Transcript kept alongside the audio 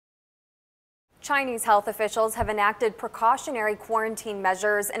Chinese health officials have enacted precautionary quarantine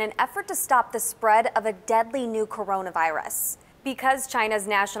measures in an effort to stop the spread of a deadly new coronavirus. Because China's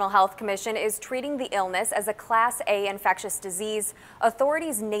National Health Commission is treating the illness as a Class A infectious disease,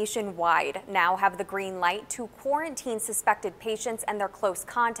 authorities nationwide now have the green light to quarantine suspected patients and their close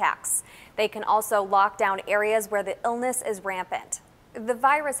contacts. They can also lock down areas where the illness is rampant. The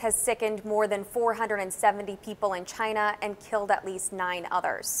virus has sickened more than 470 people in China and killed at least 9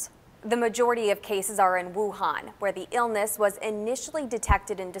 others. The majority of cases are in Wuhan, where the illness was initially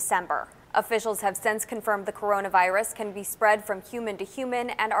detected in December. Officials have since confirmed the coronavirus can be spread from human to human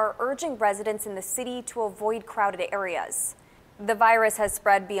and are urging residents in the city to avoid crowded areas. The virus has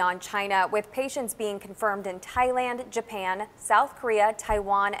spread beyond China, with patients being confirmed in Thailand, Japan, South Korea,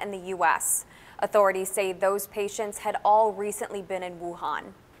 Taiwan, and the U.S. Authorities say those patients had all recently been in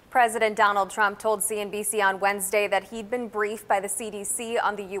Wuhan. President Donald Trump told CNBC on Wednesday that he'd been briefed by the CDC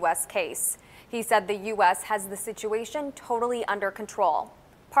on the U.S. case. He said the U.S. has the situation totally under control.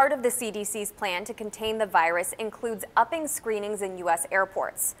 Part of the CDC's plan to contain the virus includes upping screenings in U.S.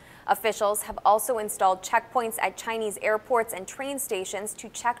 airports. Officials have also installed checkpoints at Chinese airports and train stations to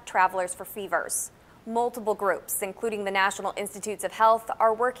check travelers for fevers. Multiple groups, including the National Institutes of Health,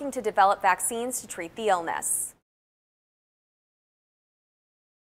 are working to develop vaccines to treat the illness.